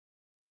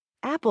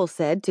Apple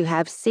said to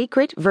have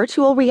secret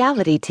virtual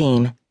reality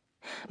team.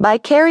 By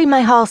Carrie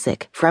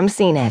Mihalcik from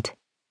CNET.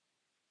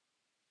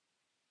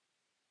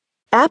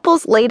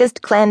 Apple's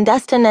latest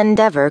clandestine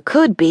endeavor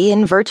could be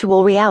in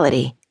virtual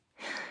reality.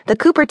 The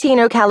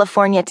Cupertino,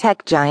 California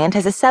tech giant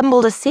has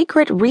assembled a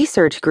secret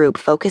research group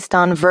focused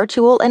on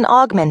virtual and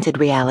augmented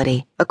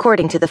reality,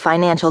 according to the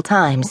Financial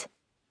Times.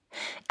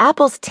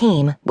 Apple's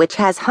team, which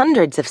has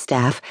hundreds of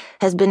staff,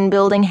 has been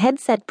building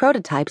headset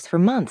prototypes for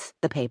months,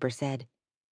 the paper said.